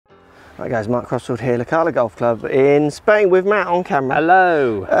Hi guys, Mark Crossfield here, La Cala Golf Club in Spain with Matt on camera.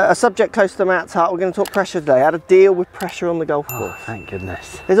 Hello. A subject close to Matt's heart. We're going to talk pressure today. How to deal with pressure on the golf course. Oh, thank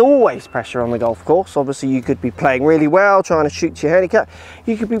goodness. There's always pressure on the golf course. Obviously you could be playing really well, trying to shoot to your handicap.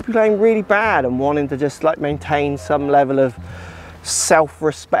 You could be playing really bad and wanting to just like maintain some level of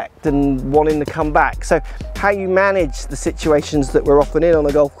self-respect and wanting to come back. So how you manage the situations that we're often in on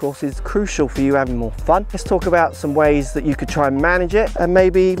the golf course is crucial for you having more fun. Let's talk about some ways that you could try and manage it and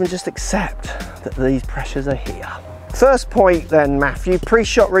maybe even just accept that these pressures are here. First point then, Matthew,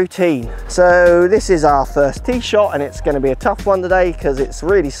 pre-shot routine. So this is our first tee shot and it's going to be a tough one today because it's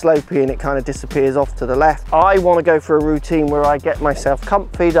really slopey and it kind of disappears off to the left. I want to go for a routine where I get myself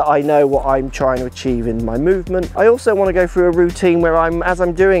comfy, that I know what I'm trying to achieve in my movement. I also want to go through a routine where as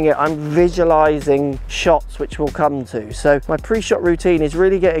I'm doing it, I'm visualizing shots which we'll come to. So my pre-shot routine is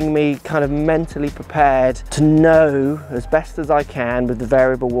really getting me kind of mentally prepared to know as best as I can with the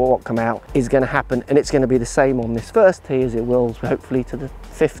variable what come out is going to happen, and it's going to be the same on this first tee as it will hopefully to the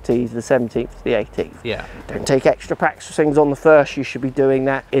 50th, the 17th, the 18th. Yeah. Don't take extra practice swings on the first. You should be doing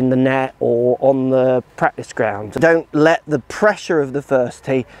that in the net or on the practice ground. Don't let the pressure of the first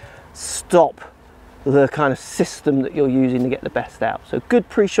tee stop the kind of system that you're using to get the best out. So good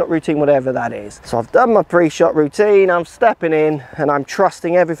pre-shot routine, whatever that is. So I've done my pre-shot routine, I'm stepping in and I'm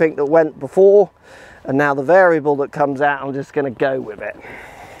trusting everything that went before, and now the variable that comes out, I'm just going to go with it.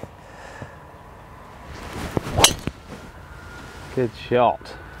 Good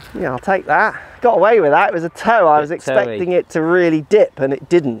shot. Yeah, I'll take that. Got away with that. It was a toe. I was expecting it to really dip and it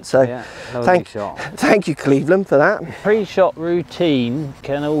didn't. So yeah, thank you, Cleveland, for that. Pre-shot routine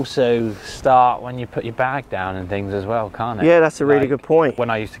can also start when you put your bag down and things as well, can't it? Yeah, that's a really good point. When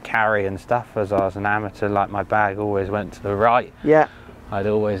I used to carry and stuff as I was an amateur, like my bag always went to the right. Yeah. I'd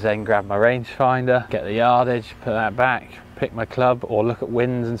always then grab my rangefinder, get the yardage, put that back, pick my club, or look at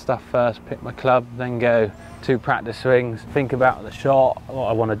winds and stuff first, pick my club, then go 2 practice swings, think about the shot, what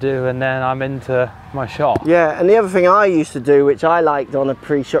I want to do, and then I'm into my shot. Yeah, and the other thing I used to do, which I liked on a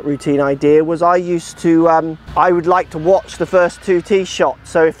pre-shot routine idea, was I used to, I would like to watch the first 2 tee shots.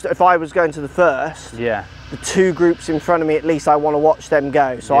 So if I was going to the first, yeah, the 2 groups in front of me, at least I want to watch them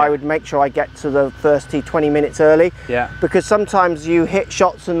go. So I would make sure I get to the first tee 20 minutes early. Yeah. Because sometimes you hit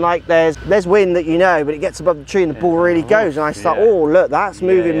shots and like there's wind that you know, but it gets above the tree and the ball really goes. And I start, oh look, that's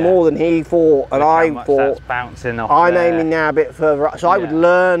moving more than he thought, and I thought that's bouncing off. I'm aiming now a bit further up. So I would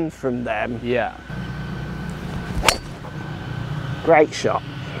learn from them. Yeah. Great shot.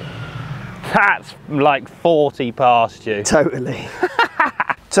 That's like 40 past you. Totally.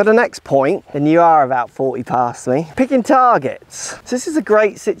 So the next point, and you are about 40 past me, picking targets. So this is a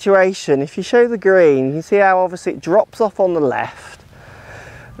great situation. If you show the green, you can see how obviously it drops off on the left.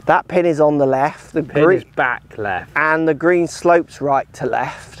 That pin is on the left. The pin is back left. And the green slopes right to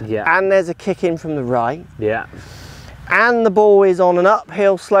left. Yeah. And there's a kick in from the right. Yeah. And the ball is on an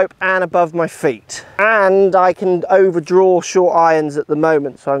uphill slope and above my feet. And I can overdraw short irons at the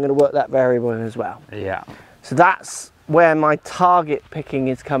moment, so I'm going to work that variable in as well. Yeah. So that's where my target picking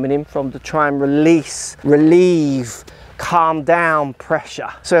is coming in from, to try and relieve, calm down pressure.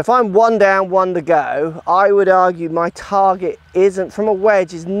 So if I'm 1 down, 1 to go, I would argue my target isn't, from a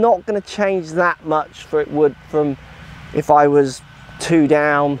wedge, is not going to change that much for it would from if I was 2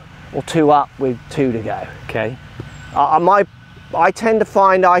 down or 2 up with 2 to go. Okay. I tend to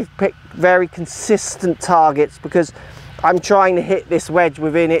find I pick very consistent targets because I'm trying to hit this wedge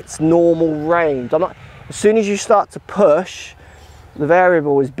within its normal range. As soon as you start to push, the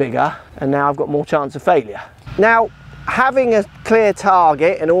variable is bigger and now I've got more chance of failure. Now, having a clear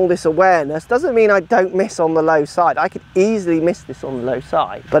target and all this awareness doesn't mean I don't miss on the low side. I could easily miss this on the low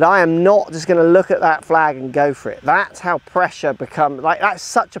side, but I am not just going to look at that flag and go for it. That's how pressure becomes, like that's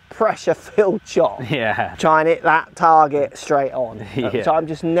such a pressure filled shot. Yeah. Try and hit that target straight on. Yeah. So I'm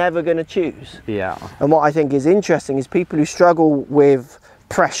just never going to choose. Yeah. And what I think is interesting is people who struggle with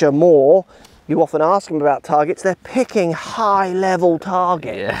pressure more, you often ask them about targets, they're picking high level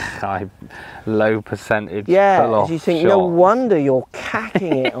targets. Yeah, low percentage. Yeah, you think, no wonder you're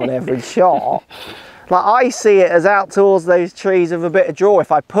cacking it on every shot. Like I see it as out towards those trees with a bit of draw.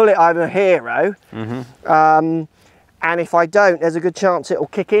 If I pull it, I'm a hero. And if I don't, there's a good chance it'll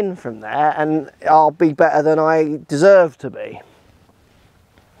kick in from there and I'll be better than I deserve to be.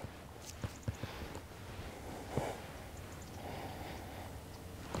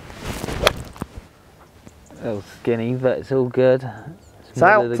 A little skinny, but it's all good. It's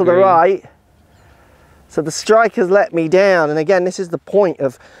out to the right. So the strike has let me down. And again, this is the point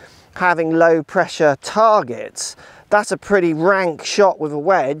of having low pressure targets. That's a pretty rank shot with a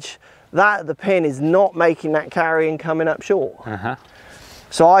wedge. That the pin is not making that carry and coming up short.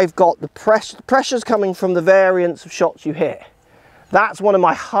 So I've got the pressure's coming from the variance of shots you hit. That's one of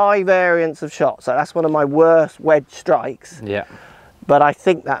my high variance of shots. So that's one of my worst wedge strikes. Yeah. But I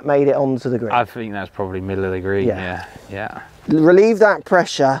think that made it onto the green. I think that's probably middle of the green. Yeah. Yeah. Relieve that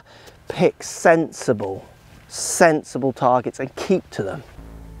pressure, pick sensible targets and keep to them.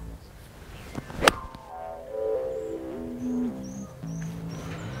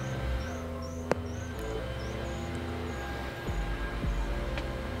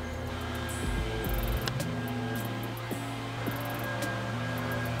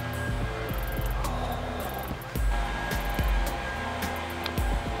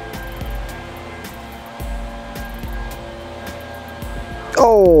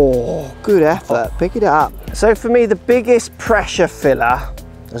 Oh, good effort, pick it up. So for me, the biggest pressure filler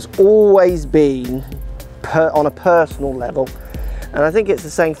has always been on a personal level. And I think it's the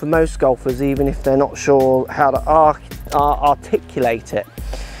same for most golfers, even if they're not sure how to articulate it.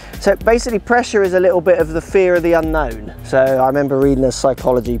 So basically pressure is a little bit of the fear of the unknown. So I remember reading a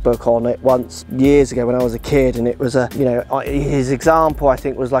psychology book on it once years ago when I was a kid, and it was his example I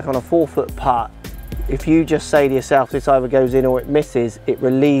think was like on a 4-foot putt. If you just say to yourself, this either goes in or it misses, it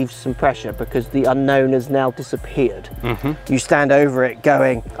relieves some pressure because the unknown has now disappeared. You stand over it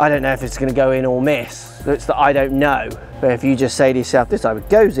going, I don't know if it's going to go in or miss. It's that I don't know. But if you just say to yourself, this either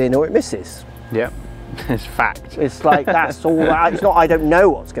goes in or it misses. Yeah, it's fact. It's like, that's all. It's not I don't know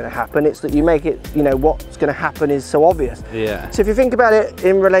what's going to happen. It's that you make it, what's going to happen is so obvious. Yeah. So if you think about it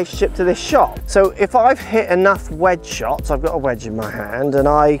in relationship to this shot. So if I've hit enough wedge shots, I've got a wedge in my hand and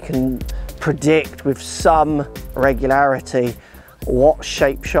I can predict with some regularity what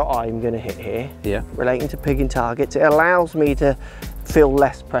shape shot I'm going to hit here, relating to picking targets. It allows me to feel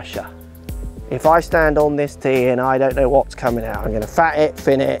less pressure. If I stand on this tee and I don't know what's coming out, I'm going to fat it,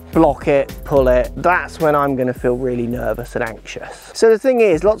 fin it, block it, pull it, that's when I'm going to feel really nervous and anxious. So the thing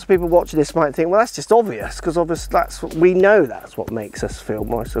is, lots of people watching this might think, well, that's just obvious, because obviously we know that's what makes us feel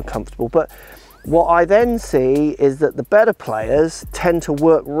most uncomfortable. But what I then see is that the better players tend to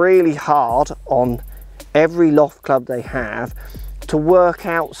work really hard on every loft club they have to work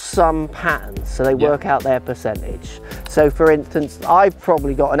out some patterns, so they work out their percentage. So for instance, I've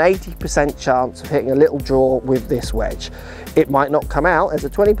probably got an 80% chance of hitting a little draw with this wedge. It might not come out, there's a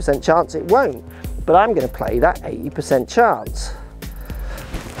 20% chance it won't, but I'm going to play that 80% chance.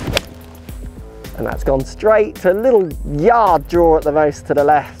 And that's gone straight to a little yard draw at the most to the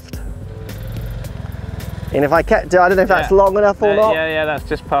left. And if I kept it, I don't know if that's long enough or not. Yeah, that's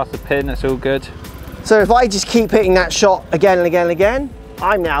just past the pin, that's all good. So if I just keep hitting that shot again and again and again,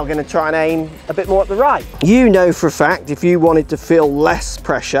 I'm now going to try and aim a bit more at the right. You know for a fact, if you wanted to feel less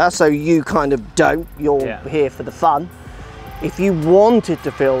pressure, so you kind of don't, you're here for the fun. If you wanted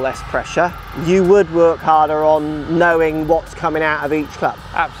to feel less pressure, you would work harder on knowing what's coming out of each club.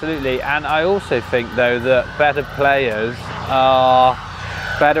 Absolutely, and I also think though that better players are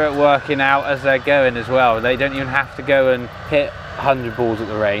better at working out as they're going as well. They don't even have to go and hit 100 balls at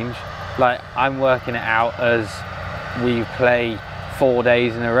the range. Like, I'm working it out as we play 4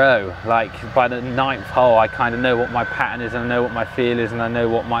 days in a row. Like, by the 9th hole, I kind of know what my pattern is, and I know what my feel is, and I know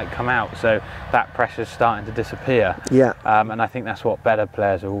what might come out. So that pressure's starting to disappear. Yeah. And I think that's what better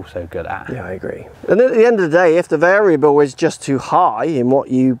players are also good at. Yeah, I agree. And at the end of the day, if the variable is just too high in what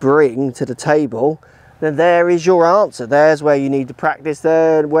you bring to the table, then there is your answer. There's where you need to practice,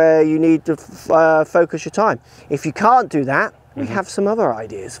 there where you need to focus your time. If you can't do that, we have some other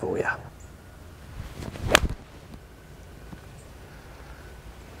ideas for you.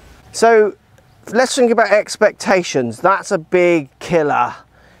 So let's think about expectations. That's a big killer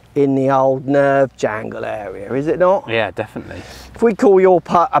in the old nerve jangle area, is it not? Yeah, definitely. If we call your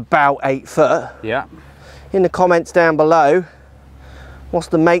putt about 8 foot, in the comments down below, what's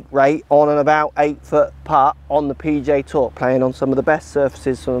the make rate on an about 8 foot putt on the PGA Tour, playing on some of the best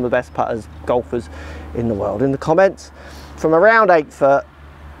surfaces, some of the best putters, golfers in the world? In the comments, from around 8 foot,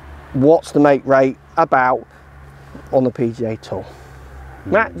 what's the make rate about on the PGA Tour?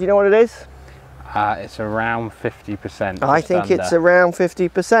 Matt, do you know what it is? It's around 50%. I think it's around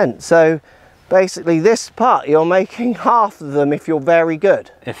 50%. So basically this putt, you're making half of them if you're very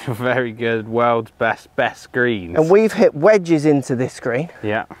good. If you're very good, world's best greens. And we've hit wedges into this green.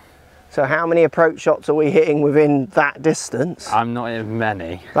 Yeah. So how many approach shots are we hitting within that distance? I'm not in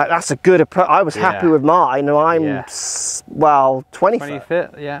many. Like, that's a good approach. I was happy with mine. I'm, well, 20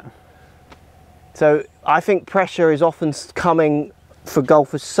 foot. Yeah. So I think pressure is often coming for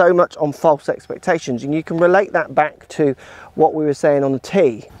golfers so much on false expectations, and you can relate that back to what we were saying on the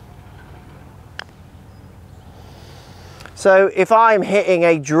tee. So if I'm hitting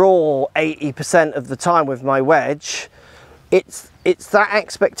a draw 80% of the time with my wedge, it's that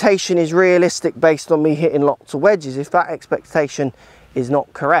expectation is realistic based on me hitting lots of wedges. If that expectation is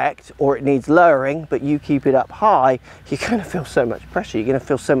not correct, or it needs lowering, but you keep it up high, you're going to feel so much pressure. You're going to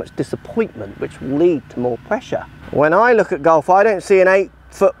feel so much disappointment, which will lead to more pressure. When I look at golf, I don't see an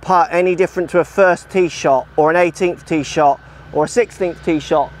 8-foot putt any different to a first tee shot, or an 18th tee shot, or a 16th tee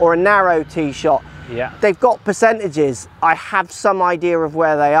shot, or a narrow tee shot. Yeah. They've got percentages. I have some idea of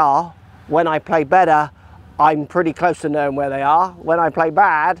where they are. When I play better, I'm pretty close to knowing where they are. When I play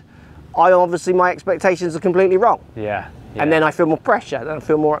bad, obviously my expectations are completely wrong. Yeah. And then I feel more pressure, then I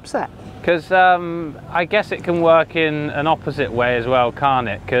feel more upset. Because I guess it can work in an opposite way as well, can't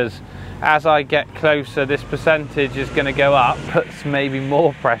it? Because as I get closer, this percentage is going to go up, puts maybe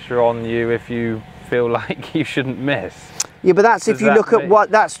more pressure on you if you feel like you shouldn't miss. Yeah, but that's if you look at what,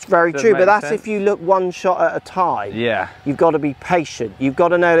 that's very true, but that's if you look one shot at a time. Yeah. You've got to be patient. You've got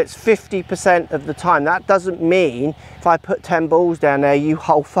to know that it's 50% of the time. That doesn't mean if I put 10 balls down there, you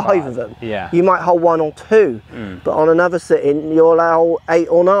hold 5 of them. Yeah. You might hold 1 or 2, but on another sitting, you'll allow 8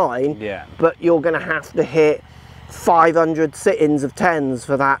 or 9, yeah. But you're going to have to hit 500 sit-ins of 10s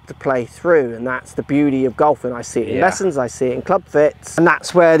for that to play through, and that's the beauty of golfing. I see it in lessons, I see it in club fits, and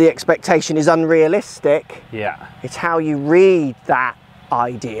that's where the expectation is unrealistic. Yeah. It's how you read that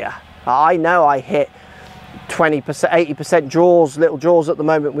idea. I know I hit 20%, 80% draws, little draws at the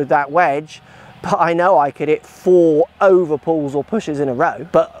moment with that wedge, but I know I could hit 4 over pulls or pushes in a row.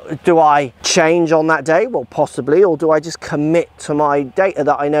 But do I change on that day? Well, possibly. Or do I just commit to my data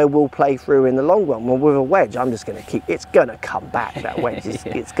that I know will play through in the long run? Well, with a wedge, I'm just going to keep, it's going to come back, that wedge.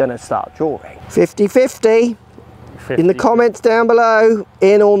 It's going to start drawing. 50-50 in the comments down below,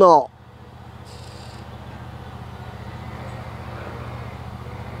 in or not.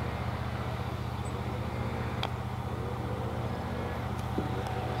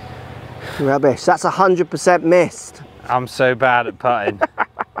 Rubbish, that's 100% missed. I'm so bad at putting.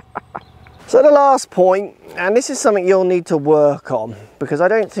 So the last point, and this is something you'll need to work on, because I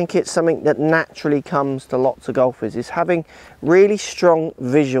don't think it's something that naturally comes to lots of golfers, is having really strong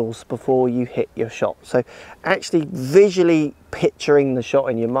visuals before you hit your shot. So actually visually picturing the shot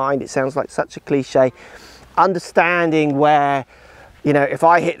in your mind. It sounds like such a cliche. Understanding where, you know, if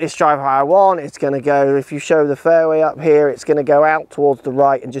I hit this drive how I want, it's going to go, if you show the fairway up here, it's going to go out towards the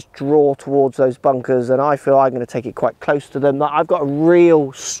right and just draw towards those bunkers, and I feel I'm going to take it quite close to them. I've got a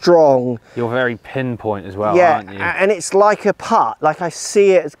real strong... You're very pinpoint as well, yeah, aren't you? And it's like a putt. Like I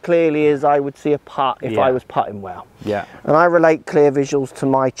see it as clearly as I would see a putt if I was putting well. Yeah. And I relate clear visuals to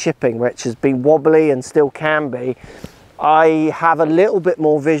my chipping, which has been wobbly and still can be. I have a little bit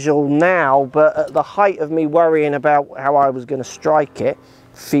more visual now, but at the height of me worrying about how I was going to strike it,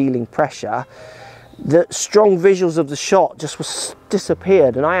 feeling pressure, the strong visuals of the shot just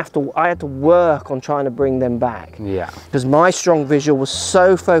disappeared, and I had to work on trying to bring them back. Yeah. Because my strong visual was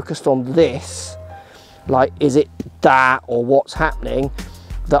so focused on this, like, is it that or what's happening,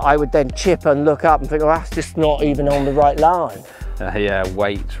 that I would then chip and look up and think, oh, that's just not even on the right line. Yeah,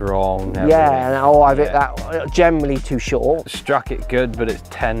 weight's wrong. Yeah, and I've hit that generally too short. Struck it good, but it's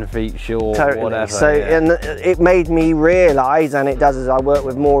 10 feet short, totally. Or whatever. So, and it made me realise, and it does as I work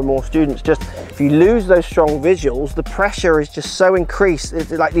with more and more students, just if you lose those strong visuals, the pressure is just so increased. It's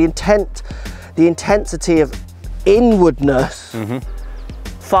like the intensity of inwardness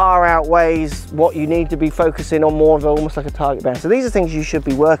far outweighs what you need to be focusing on, more of almost like a target band. So these are things you should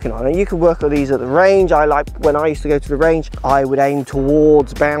be working on, and you can work on these at the range. I like, when I used to go to the range, I would aim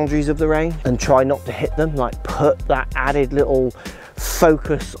towards boundaries of the range and try not to hit them, like put that added little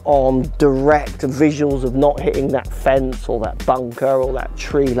focus on direct visuals of not hitting that fence or that bunker or that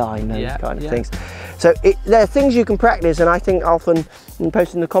tree line, those kind of things. So there are things you can practice, and I think often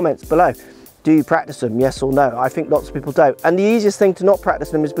post in the comments below, do you practice them, yes or no? I think lots of people don't. And the easiest thing to not practice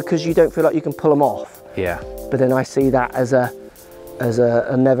them is because you don't feel like you can pull them off. Yeah. But then I see that as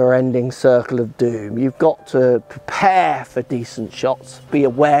a never-ending circle of doom. You've got to prepare for decent shots, be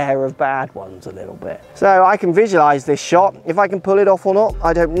aware of bad ones a little bit. So I can visualize this shot. If I can pull it off or not,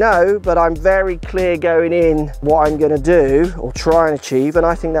 I don't know, but I'm very clear going in what I'm going to do or try and achieve, and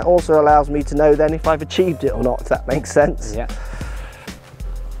I think that also allows me to know then if I've achieved it or not, if that makes sense. Yeah.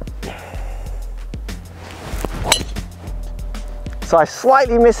 So I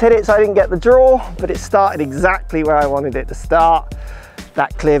slightly mishit it, so I didn't get the draw, but it started exactly where I wanted it to start.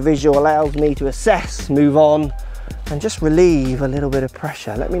 That clear visual allows me to assess, move on, and just relieve a little bit of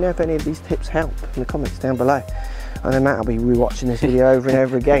pressure. Let me know if any of these tips help in the comments down below. I know Matt will be rewatching this video over and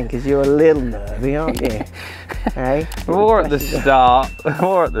over again because you're a little nervy, aren't you? Hey? More at the start,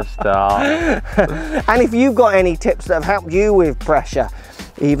 more at the start. And if you've got any tips that have helped you with pressure,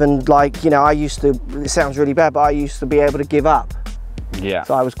 Even like, you know, I used to, it sounds really bad, but I used to be able to give up. Yeah.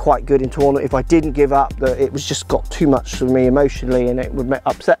 So I was quite good in tournament. If I didn't give up, it was just got too much for me emotionally and it would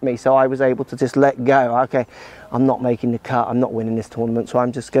upset me. So I was able to just let go. Okay, I'm not making the cut, I'm not winning this tournament, so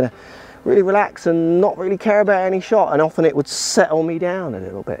I'm just gonna really relax and not really care about any shot. And often it would settle me down a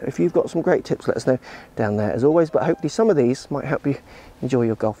little bit. If you've got some great tips, let us know down there as always. But hopefully some of these might help you enjoy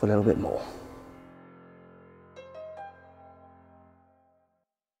your golf a little bit more.